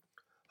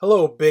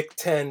Hello, Big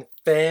Ten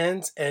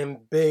fans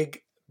and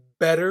big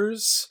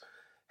betters.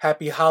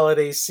 Happy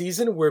holiday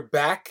season. We're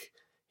back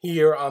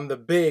here on the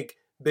Big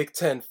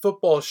Ten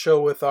football show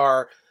with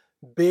our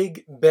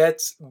Big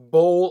Bets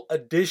Bowl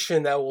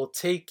edition that will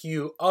take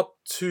you up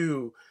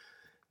to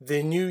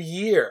the new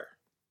year,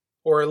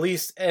 or at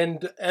least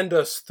end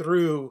us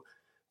through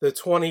the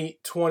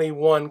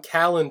 2021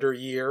 calendar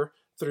year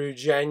through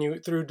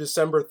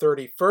December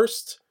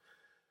 31st.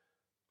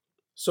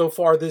 So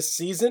far this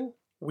season,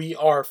 we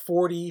are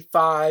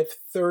 45,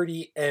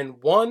 30,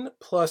 and 1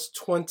 plus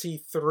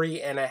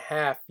 23 and a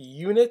half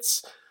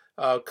units,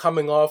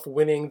 coming off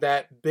winning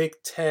that Big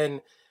Ten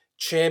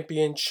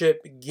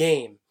championship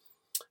game.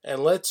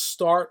 And let's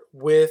start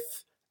with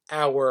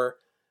our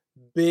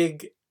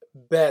big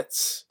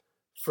bets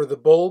for the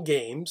bowl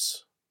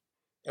games.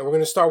 And we're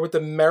going to start with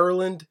the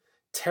Maryland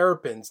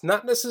Terrapins.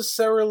 Not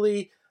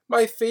necessarily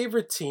my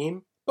favorite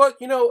team, but,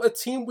 a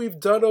team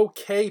we've done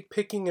okay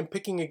picking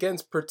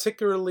against,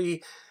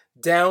 particularly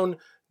down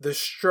the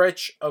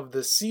stretch of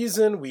the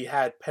season. We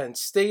had Penn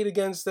State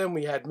against them,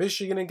 we had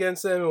Michigan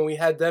against them, and we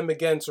had them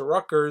against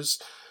Rutgers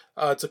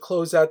to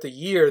close out the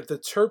year. The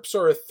Terps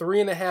are a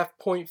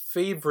 3.5-point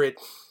favorite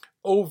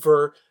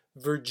over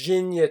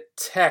Virginia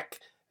Tech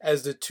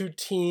as the two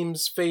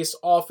teams face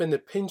off in the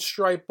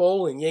Pinstripe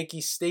Bowl in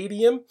Yankee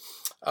Stadium.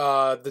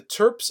 The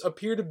Terps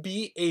appear to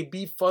be a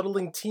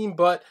befuddling team,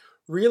 but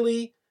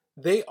really,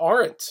 they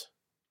aren't.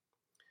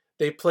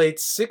 They played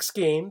 6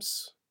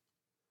 games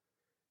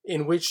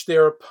in which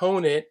their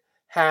opponent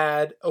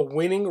had a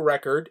winning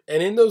record,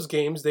 and in those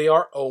games they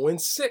are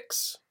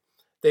 0-6.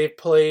 They've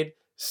played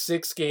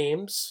 6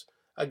 games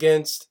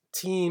against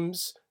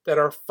teams that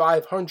are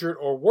 500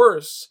 or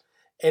worse,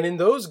 and in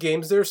those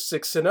games they're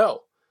 6-0.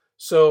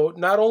 So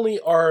not only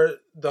are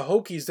the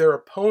Hokies, their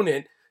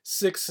opponent,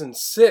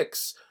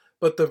 6-6,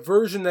 but the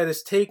version that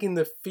is taking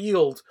the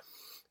field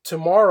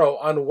tomorrow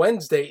on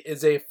Wednesday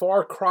is a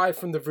far cry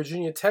from the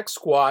Virginia Tech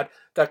squad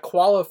that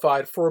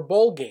qualified for a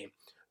bowl game.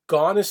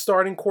 Gone is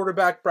starting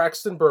quarterback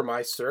Braxton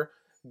Burmeister.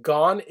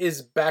 Gone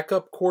is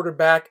backup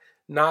quarterback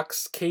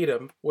Knox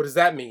Kadum. What does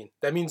that mean?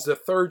 That means the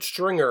third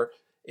stringer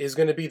is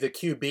going to be the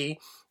QB.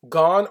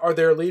 Gone are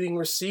their leading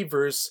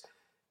receivers,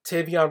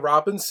 Tavion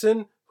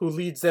Robinson, who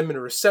leads them in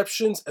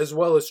receptions, as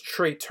well as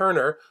Trey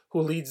Turner,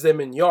 who leads them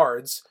in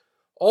yards.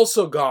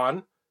 Also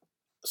gone,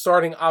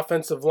 starting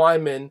offensive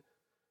lineman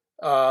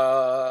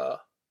Lecitus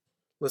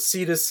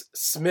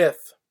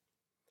Smith.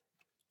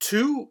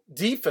 2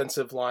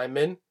 defensive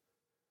linemen,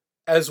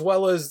 as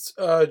well as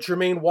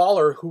Jermaine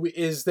Waller, who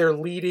is their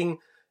leading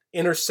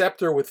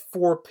interceptor with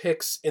 4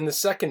 picks in the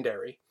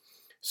secondary.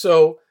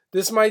 So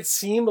this might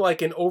seem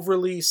like an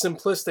overly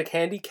simplistic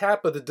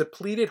handicap, but the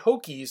depleted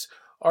Hokies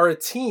are a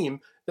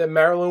team that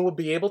Maryland will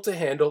be able to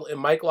handle in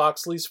Mike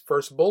Locksley's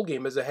first bowl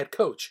game as a head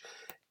coach.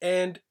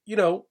 And,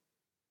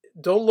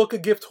 don't look a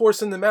gift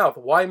horse in the mouth.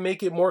 Why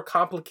make it more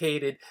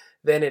complicated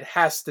than it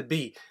has to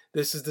be?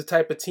 This is the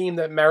type of team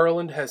that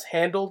Maryland has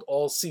handled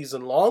all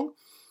season long.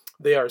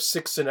 They are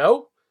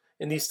 6-0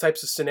 in these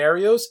types of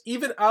scenarios.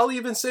 I'll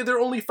even say they're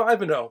only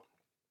 5-0.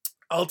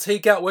 I'll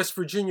take out West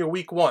Virginia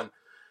week 1.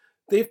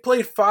 They've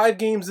played 5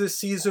 games this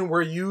season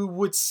where you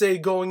would say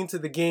going into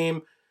the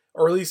game,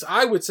 or at least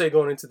I would say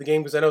going into the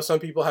game, because I know some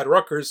people had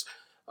Rutgers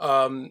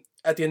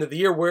at the end of the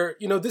year, where,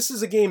 this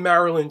is a game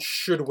Maryland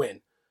should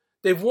win.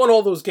 They've won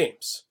all those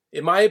games.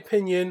 In my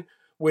opinion,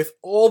 with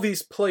all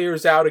these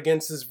players out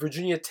against this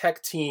Virginia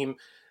Tech team,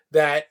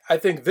 that I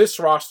think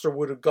this roster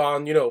would have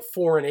gone,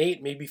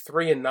 4-8, maybe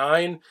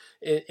 3-9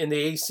 in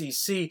the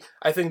ACC.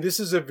 I think this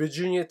is a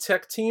Virginia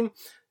Tech team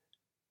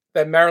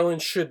that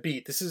Maryland should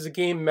beat. This is a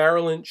game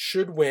Maryland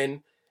should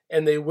win,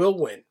 and they will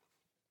win.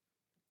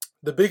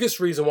 The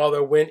biggest reason why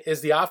they'll win is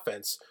the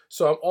offense.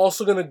 So I'm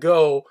also going to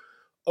go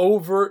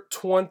over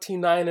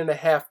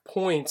 29.5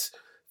 points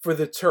for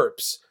the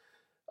Terps.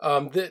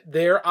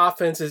 Their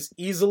offense is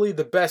easily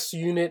the best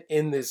unit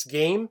in this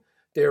game.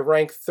 They're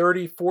ranked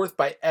 34th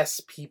by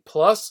SP+,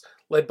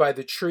 led by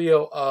the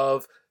trio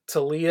of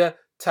Talia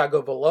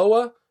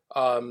Tagovailoa,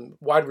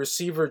 wide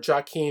receiver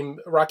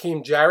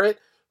Raheem Jarrett,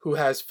 who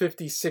has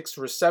 56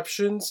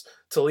 receptions.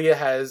 Talia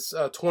has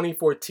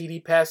 24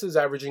 TD passes,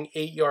 averaging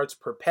 8 yards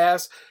per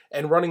pass.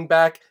 And running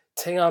back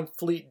Tayon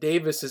Fleet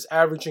Davis is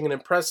averaging an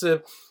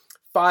impressive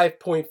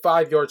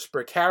 5.5 yards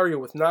per carry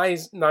with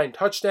 9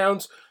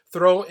 touchdowns.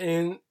 Throw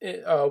in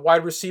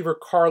wide receiver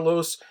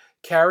Carlos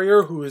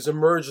Carrier, who has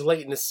emerged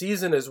late in the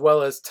season, as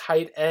well as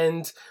tight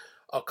end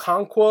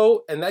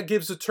Okonkwo, and that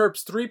gives the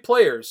Terps 3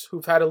 players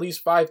who've had at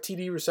least 5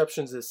 TD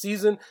receptions this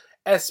season.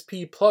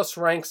 SP Plus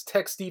ranks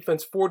Tech's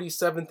defense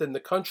 47th in the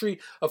country.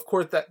 Of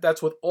course,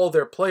 that's with all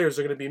their players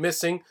are going to be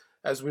missing.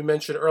 As we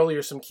mentioned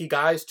earlier, some key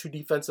guys, 2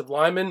 defensive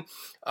linemen,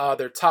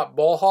 their top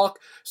ball hawk.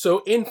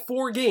 So in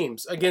 4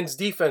 games against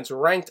defense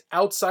ranked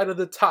outside of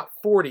the top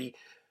 40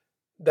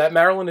 that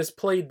Maryland has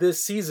played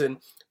this season,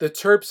 the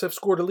Terps have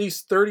scored at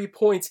least 30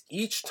 points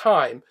each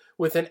time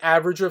with an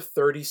average of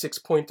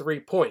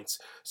 36.3 points.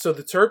 So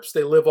the Terps,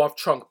 they live off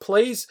chunk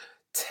plays,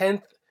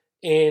 10th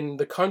in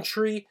the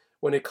country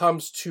when it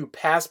comes to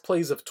pass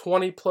plays of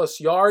 20-plus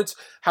yards.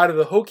 How do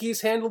the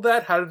Hokies handle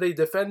that? How do they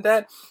defend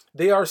that?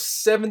 They are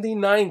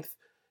 79th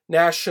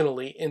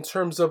nationally in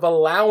terms of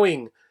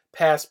allowing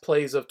pass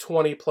plays of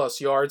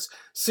 20-plus yards,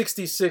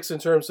 66 in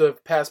terms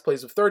of pass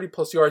plays of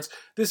 30-plus yards.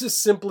 This is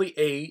simply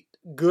a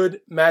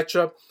good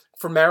matchup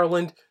for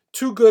Maryland.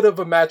 Too good of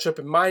a matchup,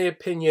 in my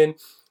opinion,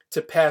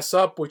 to pass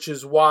up, which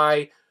is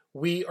why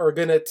we are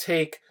going to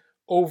take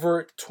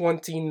over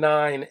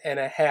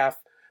 29.5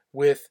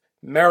 with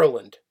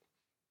Maryland.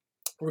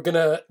 We're going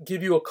to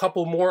give you a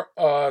couple more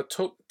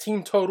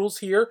team totals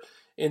here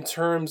in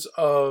terms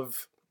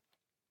of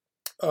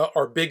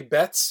our big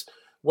bets.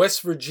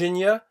 West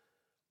Virginia,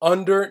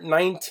 under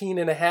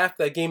 19.5.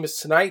 That game is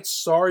tonight.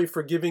 Sorry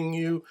for giving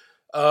you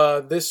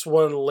this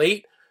one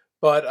late,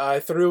 but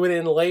I threw it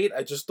in late.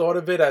 I just thought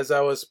of it as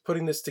I was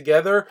putting this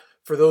together.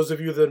 For those of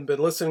you that have been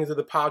listening to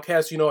the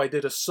podcast, you know I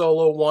did a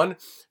solo one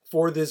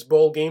for this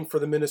bowl game, for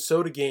the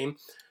Minnesota game.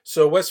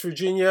 So West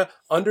Virginia,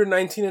 under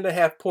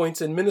 19.5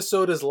 points in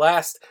Minnesota's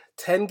last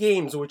 10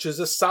 games, which is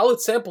a solid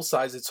sample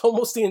size. It's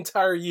almost the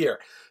entire year.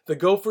 The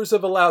Gophers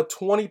have allowed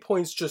 20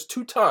 points just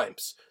two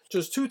times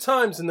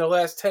in their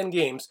last 10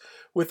 games,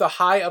 with a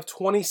high of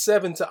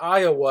 27 to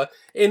Iowa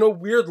in a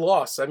weird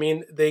loss. I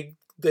mean, they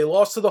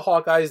lost to the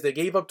Hawkeyes. They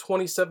gave up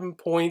 27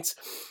 points,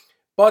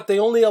 but they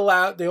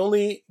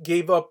only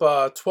gave up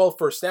 12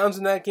 first downs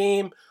in that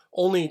game,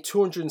 only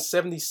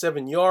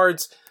 277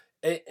 yards.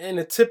 In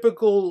a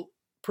typical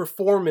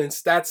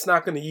performance, that's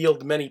not going to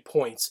yield many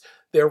points.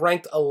 They're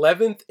ranked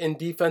 11th in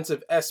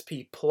defensive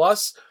SP+,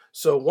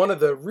 so one of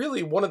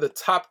the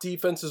top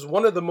defenses,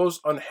 one of the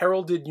most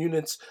unheralded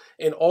units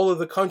in all of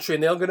the country,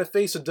 and they're going to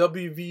face a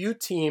WVU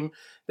team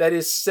that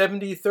is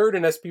 73rd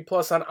in SP+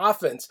 on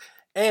offense.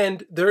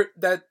 And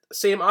that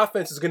same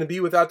offense is going to be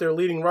without their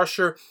leading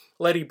rusher,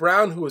 Letty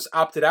Brown, who has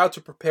opted out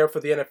to prepare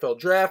for the NFL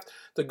draft.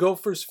 The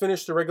Gophers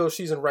finished the regular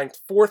season ranked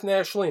 4th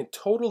nationally in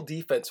total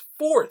defense.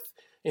 4th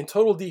in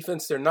total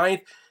defense. They're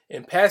 9th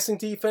in passing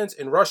defense,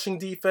 in rushing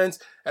defense,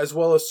 as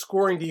well as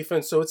scoring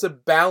defense. So it's a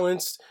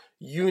balanced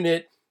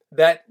unit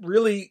that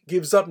really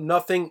gives up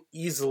nothing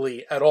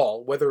easily at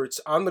all, whether it's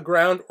on the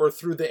ground or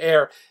through the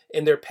air.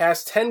 In their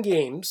past 10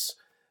 games,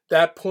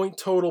 that point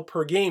total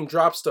per game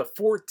drops to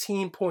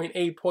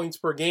 14.8 points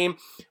per game,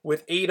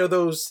 with 8 of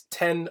those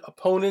 10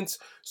 opponents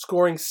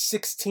scoring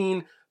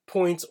 16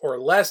 points or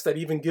less. That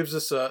even gives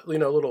us a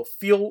little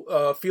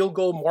field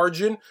goal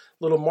margin,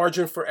 little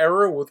margin for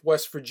error with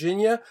West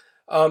Virginia.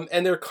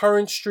 And their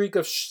current streak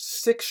of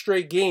 6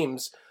 straight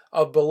games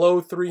of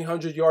below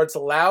 300 yards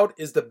allowed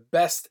is the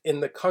best in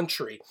the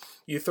country.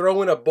 You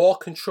throw in a ball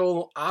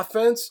control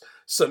offense,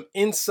 some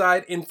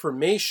inside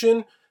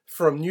information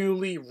from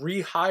newly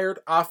rehired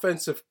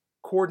offensive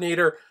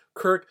coordinator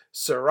Kirk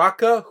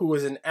Saraka, who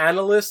was an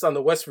analyst on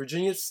the West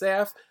Virginia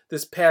staff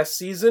this past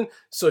season.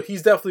 So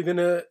he's definitely going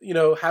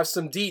to, have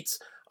some deets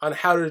on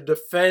how to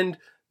defend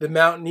the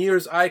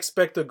Mountaineers. I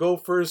expect the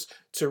Gophers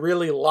to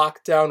really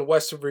lock down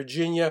West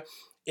Virginia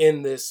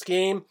in this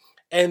game.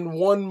 And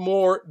one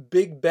more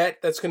big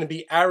bet, that's going to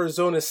be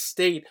Arizona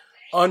State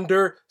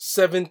under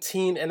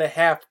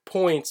 17.5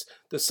 points.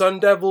 The Sun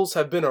Devils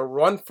have been a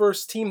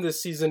run-first team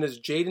this season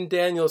as Jaden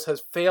Daniels has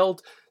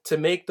failed to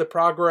make the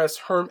progress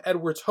Herm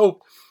Edwards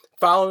hoped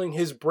following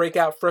his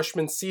breakout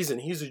freshman season.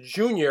 He's a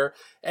junior,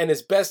 and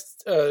his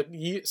best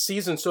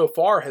season so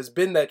far has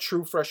been that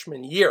true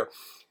freshman year.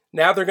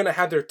 Now they're going to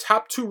have their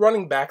top 2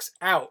 running backs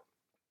out.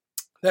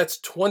 That's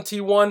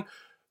 21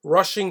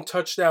 rushing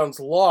touchdowns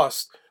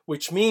lost,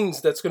 which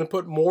means that's going to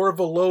put more of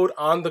a load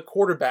on the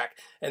quarterback.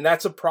 And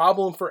that's a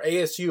problem for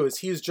ASU, as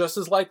he is just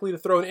as likely to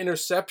throw an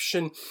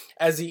interception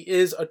as he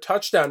is a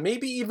touchdown,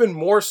 maybe even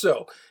more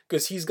so,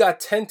 because he's got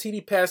 10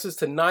 TD passes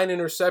to 9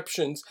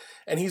 interceptions,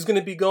 and he's going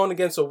to be going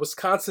against a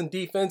Wisconsin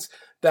defense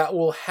that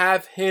will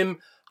have him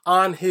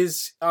on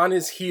his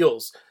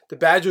heels. The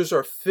Badgers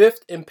are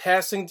 5th in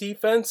passing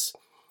defense,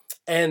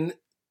 and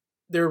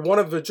they're one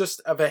of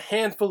a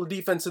handful of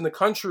defense in the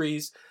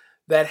countries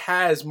that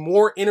has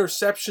more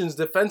interceptions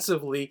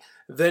defensively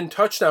than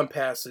touchdown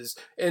passes.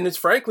 And it's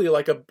frankly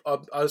like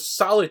a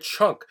solid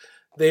chunk.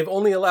 They've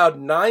only allowed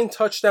 9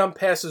 touchdown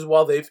passes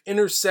while they've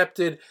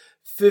intercepted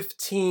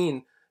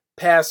 15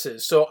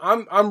 passes. So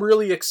I'm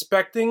really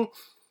expecting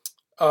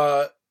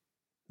the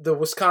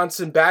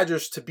Wisconsin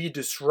Badgers to be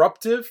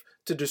disruptive,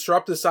 to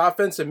disrupt this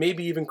offense and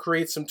maybe even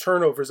create some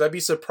turnovers. I'd be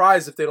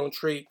surprised if they don't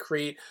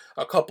create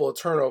a couple of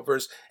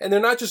turnovers. And they're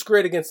not just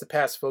great against the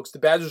pass, folks. The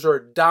Badgers are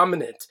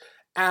dominant,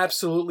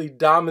 absolutely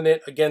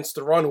dominant against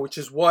the run, which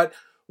is what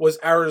was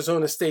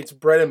Arizona State's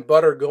bread and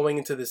butter going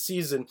into the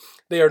season.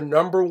 They are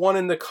number 1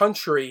 in the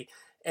country,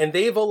 and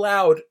they've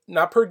allowed,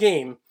 not per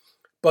game,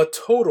 but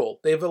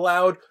total, they've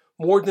allowed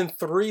more than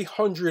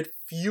 300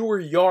 fewer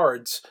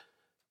yards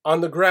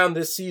on the ground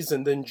this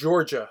season than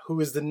Georgia, who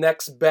is the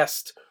next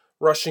best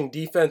rushing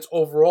defense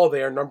overall.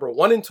 They are number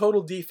 1 in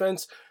total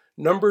defense,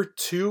 number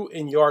 2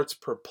 in yards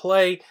per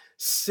play,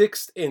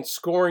 6th in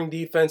scoring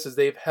defense, as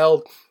they've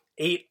held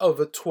 8 of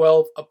the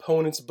 12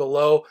 opponents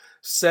below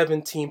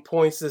 17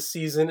 points this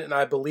season, and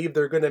I believe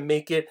they're going to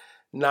make it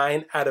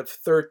 9 out of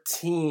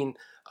 13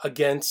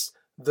 against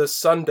the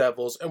Sun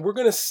Devils. And we're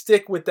going to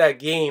stick with that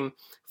game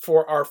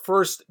for our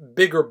first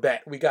bigger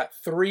bet. We got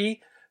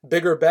 3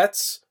 bigger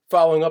bets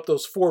following up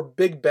those 4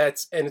 big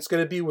bets, and it's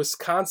going to be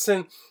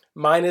Wisconsin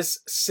minus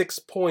 6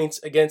 points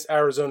against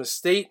Arizona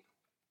State.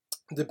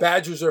 The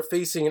Badgers are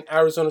facing an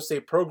Arizona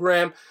State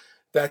program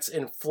that's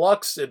in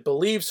flux. It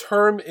believes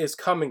Herm is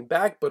coming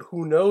back, but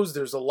who knows?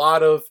 There's a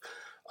lot of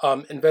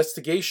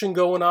investigation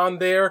going on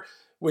there,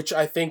 which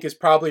I think is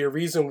probably a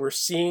reason we're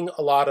seeing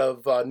a lot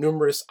of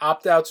numerous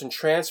opt-outs and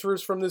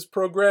transfers from this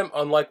program,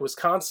 unlike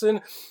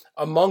Wisconsin.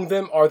 Among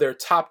them are their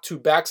top 2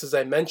 backs, as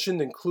I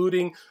mentioned,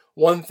 including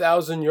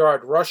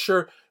 1,000-yard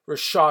rusher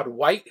Rachaad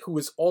White, who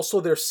is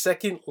also their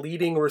second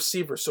leading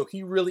receiver. So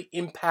he really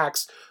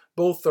impacts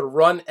both the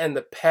run and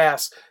the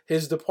pass.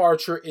 His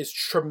departure is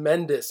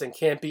tremendous and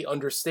can't be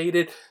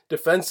understated.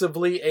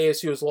 Defensively,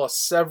 ASU has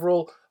lost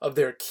several of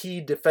their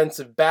key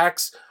defensive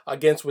backs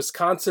against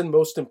Wisconsin.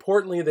 Most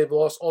importantly, they've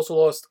also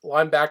lost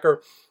linebacker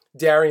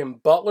Darian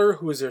Butler,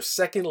 who is their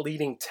second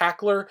leading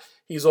tackler.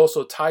 He's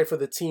also tied for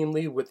the team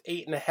lead with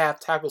 8.5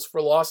 tackles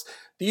for loss.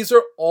 These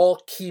are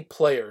all key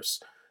players.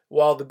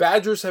 While the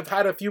Badgers have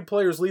had a few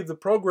players leave the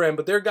program,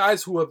 but they're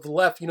guys who have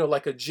left,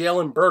 like a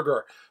Jalen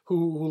Berger,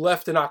 who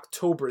left in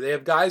October. They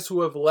have guys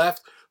who have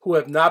left who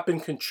have not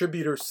been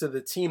contributors to the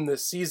team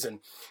this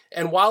season.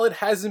 And while it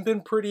hasn't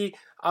been pretty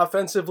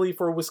offensively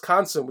for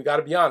Wisconsin, we got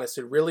to be honest,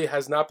 it really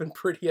has not been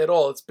pretty at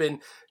all. It's been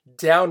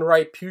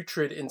downright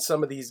putrid in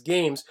some of these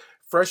games.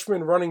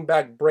 Freshman running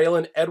back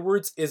Braylon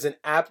Allen is an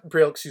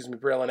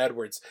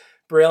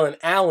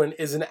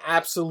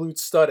absolute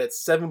stud at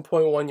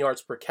 7.1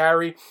 yards per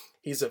carry.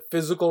 He's a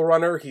physical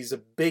runner. He's a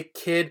big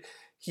kid.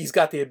 He's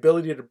got the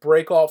ability to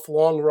break off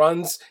long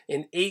runs.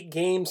 In 8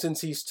 games since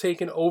he's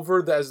taken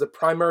over as the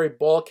primary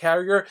ball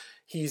carrier,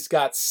 he's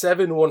got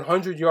 7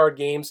 100-yard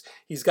games.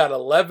 He's got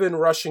 11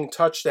 rushing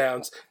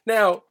touchdowns.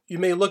 Now, you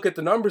may look at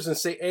the numbers and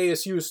say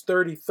ASU is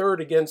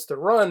 33rd against the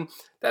run.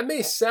 That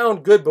may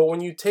sound good, but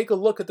when you take a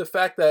look at the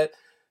fact that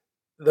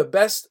the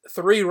best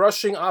 3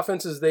 rushing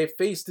offenses they've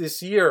faced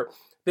this year,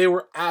 they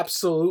were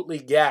absolutely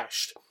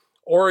gashed.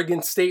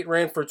 Oregon State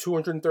ran for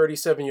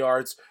 237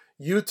 yards.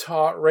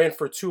 Utah ran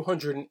for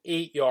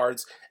 208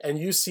 yards, and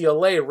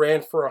UCLA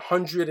ran for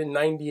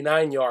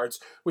 199 yards,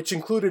 which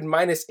included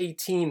minus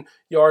 18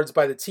 yards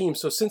by the team.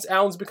 So since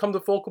Allen's become the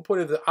focal point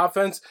of the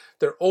offense,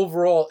 their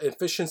overall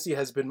efficiency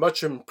has been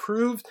much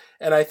improved,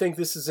 and I think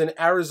this is an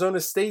Arizona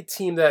State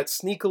team that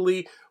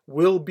sneakily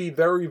will be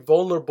very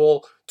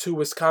vulnerable to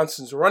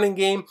Wisconsin's running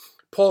game.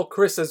 Paul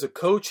Chryst as a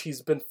coach,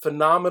 he's been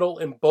phenomenal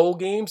in bowl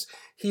games.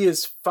 He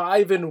is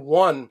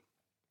 5-1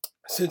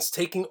 since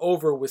taking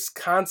over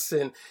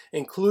Wisconsin,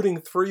 including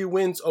 3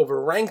 wins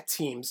over ranked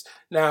teams.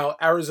 Now,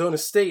 Arizona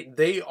State,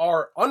 they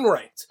are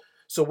unranked.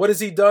 So what has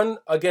he done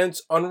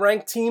against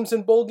unranked teams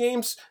in bowl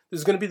games?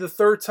 This is going to be the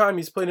 3rd time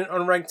he's played an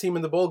unranked team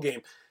in the bowl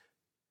game.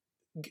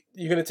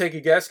 You're going to take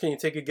a guess? Can you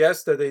take a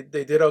guess that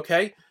they did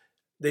okay?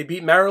 They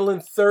beat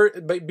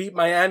beat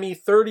Miami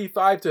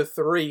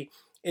 35-3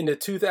 in the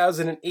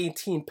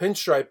 2018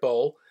 Pinstripe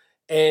Bowl.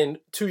 And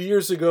 2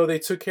 years ago, they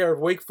took care of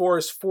Wake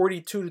Forest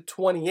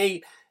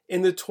 42-28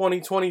 in the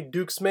 2020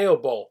 Duke's Mayo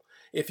Bowl.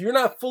 If you're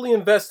not fully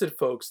invested,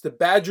 folks, the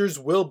Badgers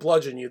will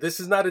bludgeon you. This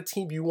is not a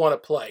team you want to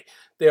play.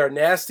 They are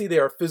nasty. They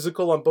are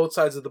physical on both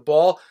sides of the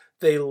ball.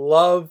 They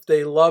love to,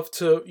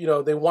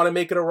 they want to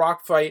make it a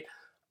rock fight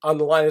on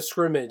the line of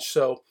scrimmage.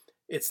 So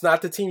it's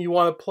not the team you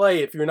want to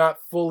play if you're not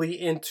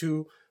fully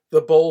into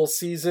the bowl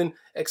season.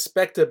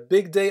 Expect a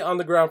big day on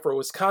the ground for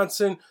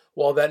Wisconsin.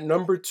 While that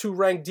number 2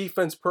 ranked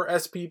defense per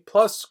SP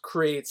Plus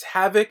creates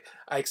havoc,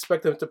 I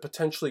expect them to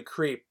potentially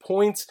create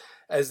points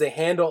as they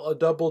handle a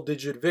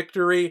double-digit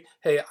victory.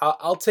 Hey,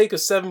 I'll take a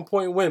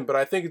 7-point win, but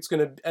I think it's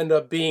going to end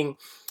up being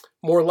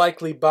more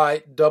likely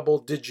by double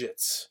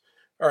digits.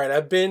 All right,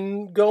 I've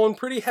been going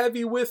pretty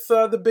heavy with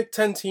the Big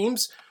Ten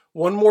teams.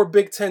 One more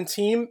Big Ten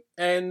team,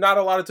 and not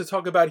a lot to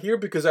talk about here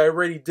because I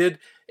already did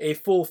a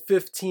full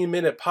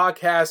 15-minute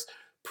podcast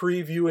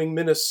previewing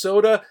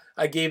Minnesota.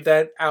 I gave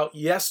that out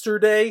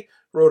yesterday,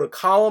 wrote a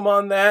column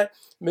on that.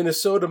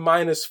 Minnesota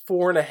minus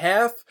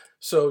 4.5,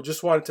 so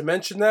just wanted to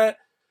mention that.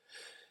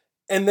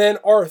 And then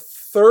our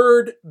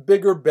 3rd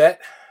bigger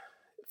bet,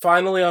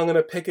 finally I'm going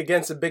to pick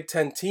against a Big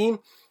Ten team,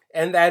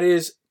 and that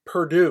is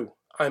Purdue.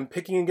 I'm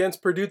picking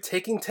against Purdue,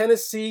 taking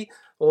Tennessee,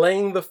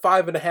 laying the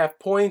 5.5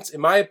 points.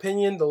 In my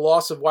opinion, the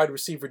loss of wide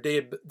receiver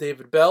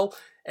David Bell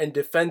and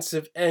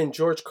defensive end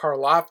George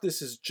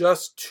Karlaftis is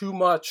just too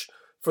much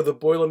for the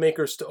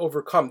Boilermakers to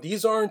overcome.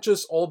 These aren't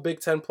just all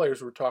Big Ten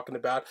players we're talking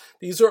about.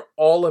 These are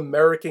all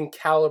American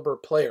caliber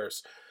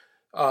players.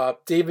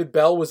 David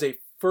Bell was a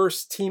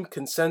first-team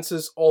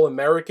consensus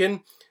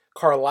All-American.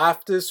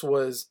 Karlaftis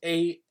was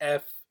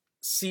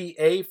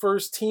AFCA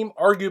first team,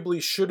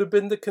 arguably should have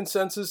been the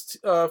consensus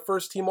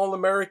first-team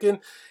All-American.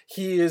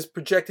 He is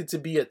projected to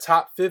be a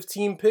top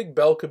 15 pick.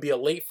 Bell could be a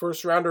late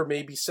first-rounder,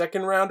 maybe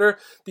second-rounder.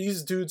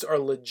 These dudes are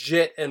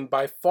legit and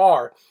by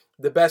far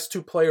the best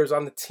 2 players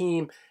on the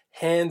team,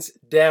 hands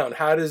down.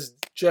 How does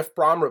Jeff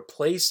Brom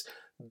replace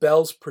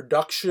Bell's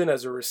production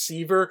as a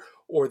receiver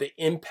or the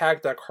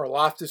impact that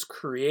Karlaftis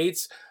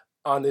creates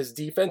on this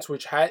defense,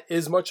 which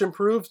is much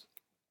improved?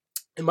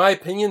 In my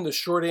opinion, the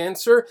short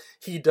answer,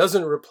 he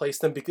doesn't replace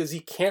them because he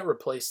can't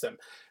replace them.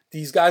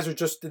 These guys are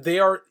they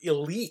are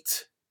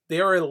elite. They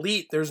are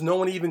elite. There's no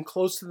one even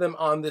close to them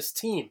on this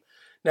team.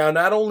 Now,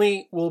 not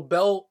only will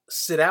Bell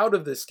sit out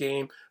of this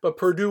game, but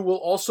Purdue will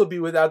also be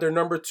without their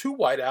number 2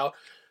 wideout,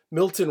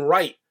 Milton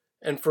Wright.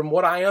 And from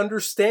what I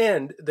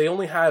understand, they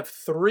only have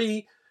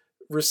 3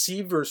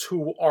 receivers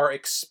who are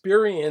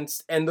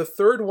experienced, and the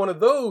third one of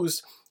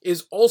those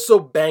is also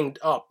banged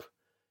up.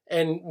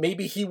 And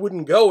maybe he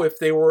wouldn't go if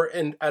they were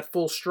at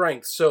full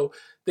strength. So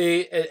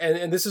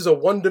and this is a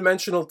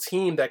one-dimensional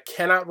team that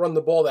cannot run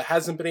the ball, that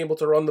hasn't been able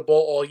to run the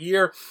ball all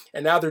year,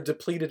 and now they're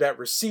depleted at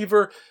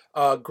receiver.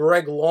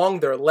 Greg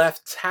Long, their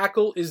left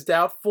tackle, is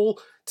doubtful,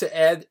 to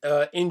add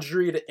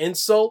injury to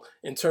insult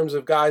in terms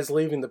of guys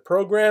leaving the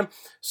program.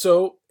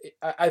 So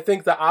I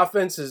think the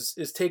offense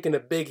is taking a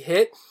big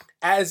hit,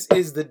 as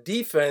is the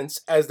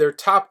defense, as their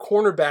top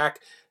cornerback,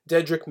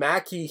 Dedrick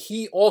Mackey,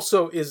 he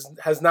also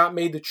has not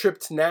made the trip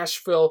to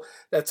Nashville.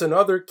 That's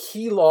another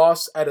key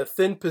loss at a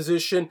thin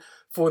position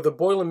for the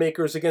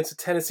Boilermakers against a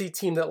Tennessee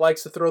team that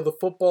likes to throw the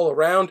football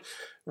around.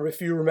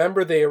 If you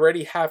remember, they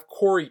already have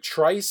Corey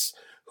Trice,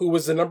 who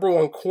was the number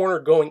 1 corner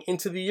going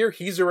into the year.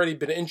 He's already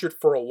been injured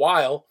for a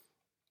while.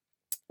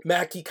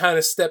 Mackey kind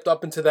of stepped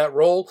up into that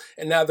role,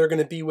 and now they're going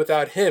to be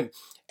without him.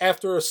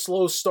 After a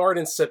slow start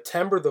in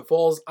September, the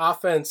Vols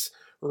offense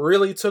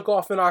really took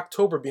off in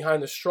October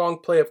behind the strong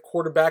play of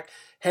quarterback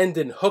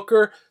Hendon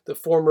Hooker, the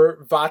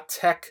former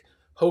Vatech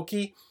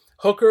Hokie.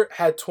 Hooker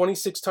had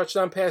 26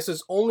 touchdown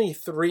passes, only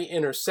 3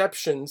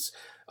 interceptions.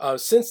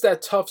 Since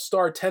that tough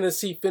start,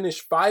 Tennessee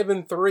finished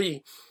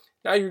 5-3.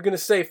 Now you're going to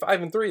say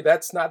 5-3,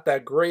 that's not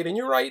that great. And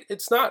you're right,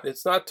 it's not.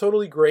 It's not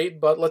totally great,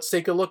 but let's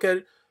take a look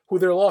at who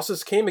their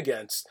losses came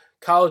against.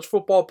 College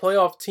football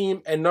playoff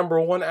team and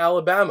number 1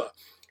 Alabama.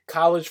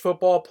 College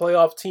football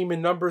playoff team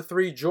and number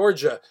 3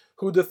 Georgia.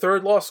 Who the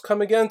third loss come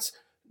against?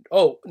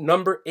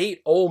 Number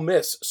 8 Ole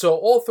Miss. So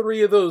all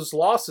 3 of those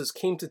losses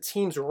came to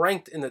teams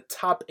ranked in the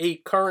top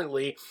 8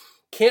 currently.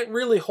 Can't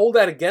really hold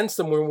that against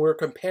them when we're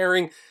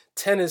comparing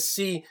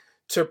Tennessee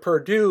to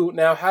Purdue.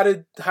 Now, how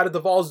did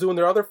the Vols do in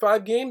their other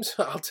 5 games?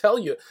 I'll tell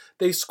you.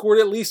 They scored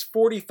at least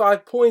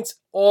 45 points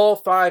all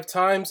 5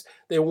 times.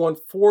 They won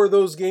 4 of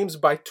those games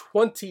by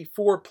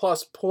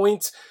 24-plus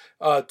points,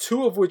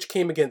 2 of which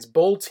came against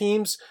bowl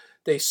teams.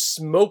 They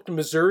smoked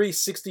Missouri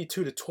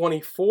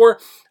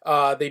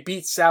 62-24. They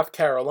beat South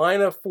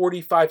Carolina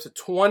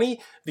 45-20.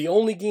 The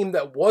only game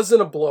that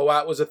wasn't a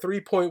blowout was a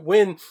 3-point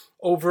win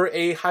over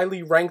a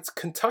highly ranked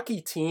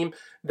Kentucky team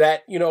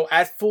that,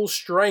 at full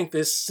strength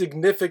is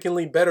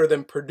significantly better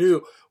than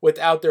Purdue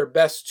without their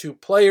best 2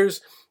 players.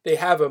 They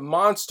have a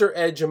monster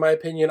edge, in my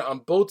opinion,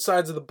 on both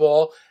sides of the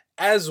ball,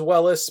 as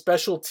well as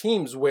special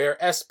teams, where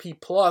SP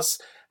Plus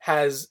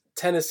has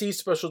Tennessee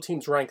special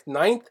teams ranked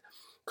 9th.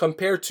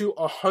 Compared to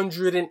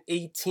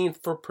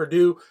 118th for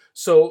Purdue.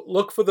 So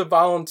look for the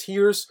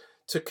Volunteers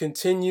to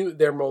continue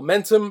their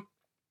momentum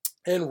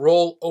and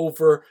roll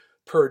over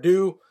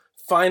Purdue.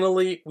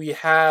 Finally, we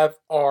have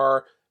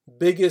our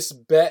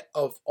biggest bet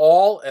of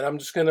all, and I'm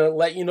just going to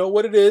let you know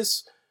what it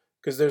is,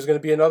 because there's going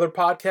to be another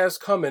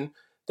podcast coming.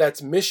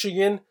 That's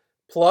Michigan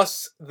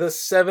plus the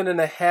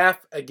 7.5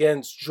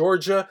 against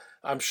Georgia.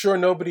 I'm sure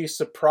nobody's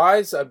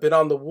surprised. I've been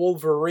on the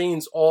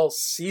Wolverines all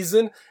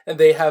season, and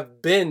they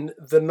have been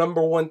the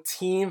number 1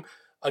 team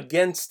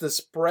against the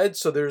spread,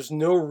 so there's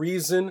no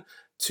reason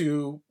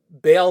to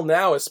bail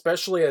now,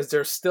 especially as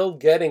they're still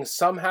getting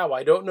somehow,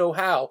 I don't know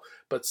how,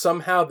 but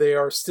somehow they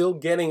are still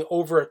getting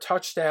over a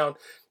touchdown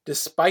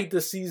despite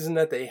the season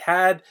that they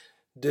had,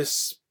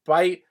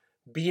 despite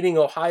beating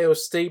Ohio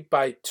State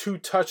by 2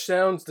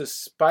 touchdowns,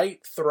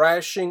 despite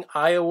thrashing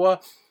Iowa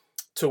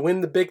to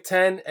win the Big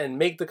Ten and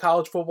make the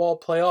college football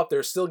playoff.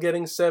 They're still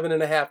getting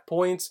 7.5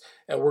 points,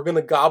 and we're going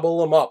to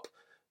gobble them up.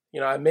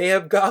 I may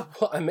have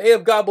gobbled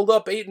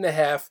up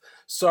 8.5.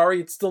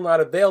 Sorry, it's still not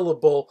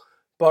available,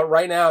 but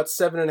right now it's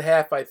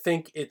 7.5. I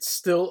think it's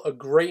still a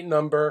great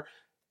number,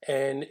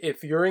 and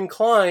if you're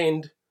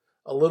inclined,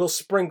 a little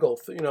sprinkle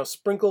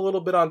a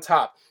little bit on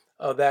top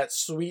of that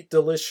sweet,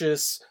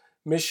 delicious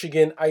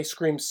Michigan ice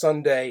cream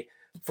sundae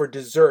for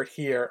dessert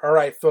here. All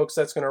right, folks,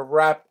 that's going to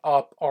wrap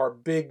up our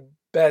Big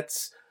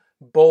Bets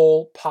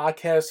Bowl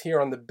podcast here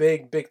on the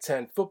Big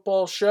Ten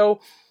Football Show.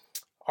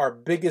 Our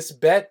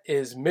biggest bet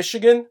is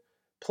Michigan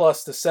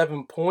plus the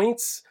 7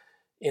 points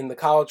in the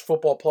college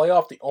football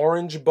playoff, the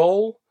Orange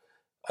Bowl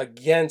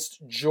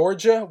against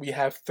Georgia. We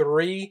have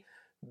 3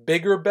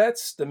 bigger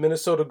bets. The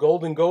Minnesota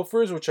Golden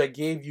Gophers, which I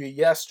gave you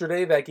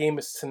yesterday. That game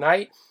is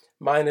tonight,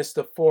 minus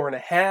the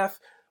 4.5.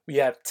 We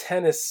have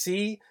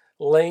Tennessee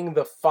laying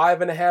the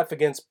 5.5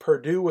 against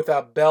Purdue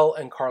without Bell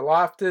and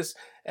Karlaftis.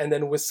 And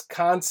then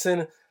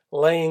Wisconsin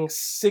laying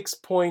 6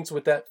 points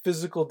with that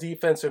physical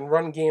defense and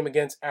run game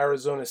against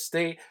Arizona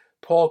State.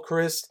 Paul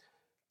Chryst,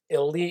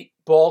 elite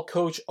ball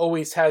coach,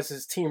 always has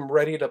his team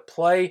ready to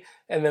play.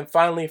 And then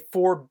finally,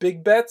 4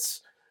 big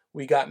bets.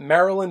 We got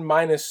Maryland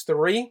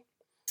 -3.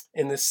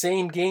 In the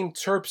same game,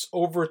 Terps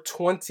over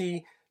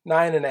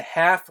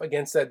 29.5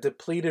 against that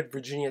depleted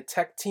Virginia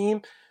Tech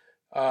team.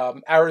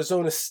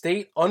 Arizona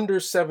State under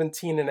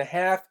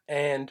 17.5.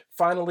 And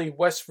finally,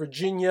 West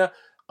Virginia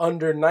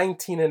under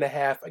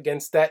 19.5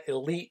 against that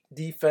elite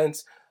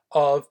defense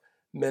of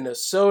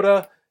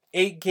Minnesota.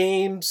 8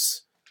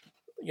 games.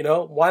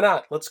 Why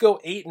not? Let's go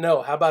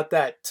 8-0. How about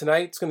that?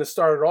 Tonight's going to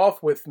start it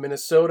off with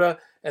Minnesota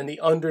and the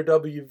under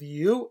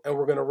WVU, and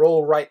we're going to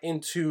roll right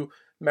into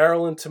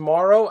Maryland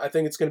tomorrow. I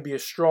think it's going to be a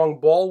strong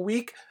ball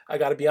week. I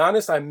got to be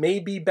honest, I may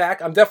be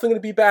back. I'm definitely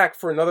going to be back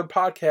for another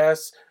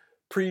podcast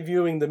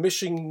previewing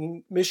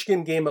the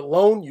Michigan game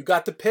alone. You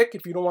got the pick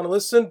if you don't want to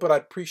listen, but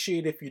I'd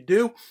appreciate if you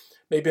do.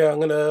 Maybe I'm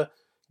going to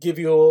give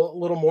you a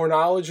little more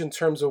knowledge in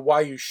terms of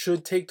why you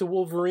should take the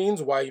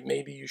Wolverines, why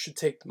maybe you should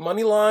take the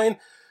money line.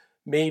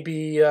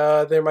 Maybe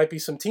there might be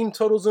some team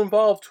totals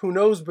involved. Who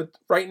knows? But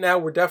right now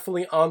we're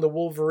definitely on the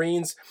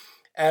Wolverines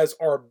as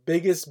our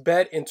biggest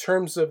bet in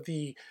terms of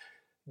the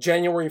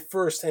January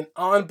 1st and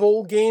on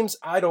bowl games.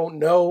 I don't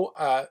know.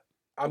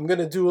 I'm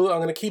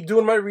gonna keep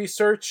doing my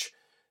research.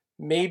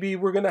 Maybe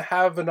we're gonna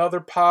have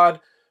another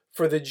pod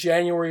for the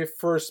January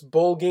 1st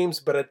bowl games,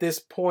 but at this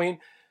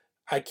point,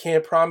 I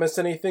can't promise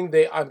anything.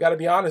 I've got to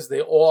be honest. They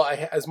all,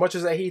 as much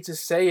as I hate to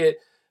say it,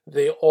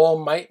 they all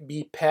might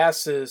be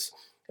passes.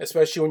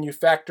 Especially when you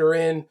factor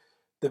in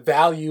the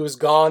value is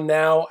gone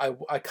now.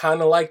 I kind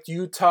of liked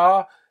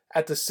Utah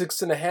at the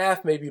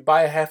 6.5, maybe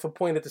buy a half a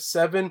point at the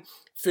 7,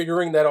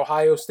 figuring that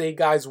Ohio State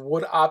guys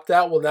would opt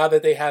out. Well, now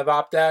that they have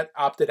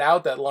opted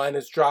out, that line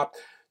has dropped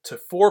to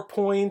 4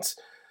 points.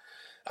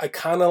 I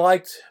kind of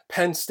liked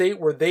Penn State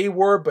where they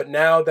were, but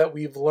now that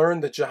we've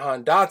learned that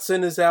Jahan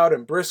Dotson is out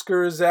and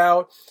Brisker is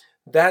out,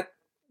 that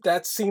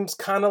seems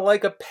kind of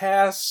like a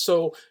pass.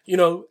 So,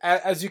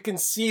 as you can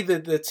see,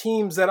 the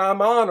teams that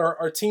I'm on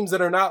are teams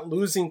that are not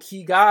losing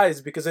key guys,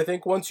 because I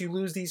think once you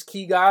lose these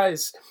key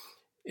guys,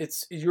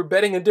 you're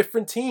betting a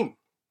different team.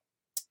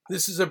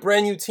 This is a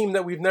brand new team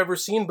that we've never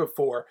seen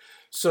before.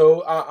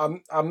 So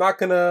I'm not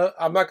gonna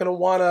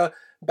want to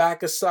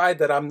back aside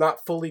that I'm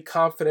not fully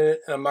confident,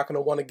 and I'm not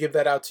gonna want to give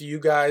that out to you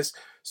guys.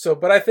 So,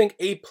 but I think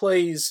 8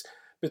 plays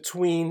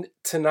between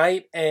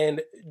tonight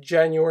and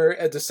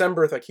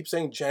December, I keep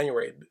saying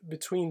January,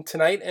 between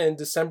tonight and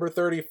December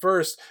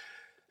 31st,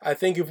 I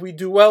think if we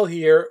do well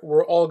here,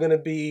 we're all going to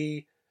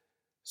be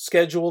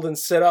scheduled and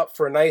set up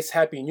for a nice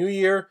Happy New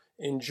Year.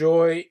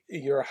 Enjoy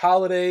your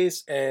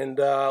holidays,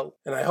 and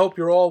I hope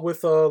you're all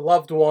with a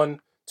loved one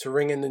to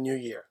ring in the new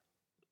year.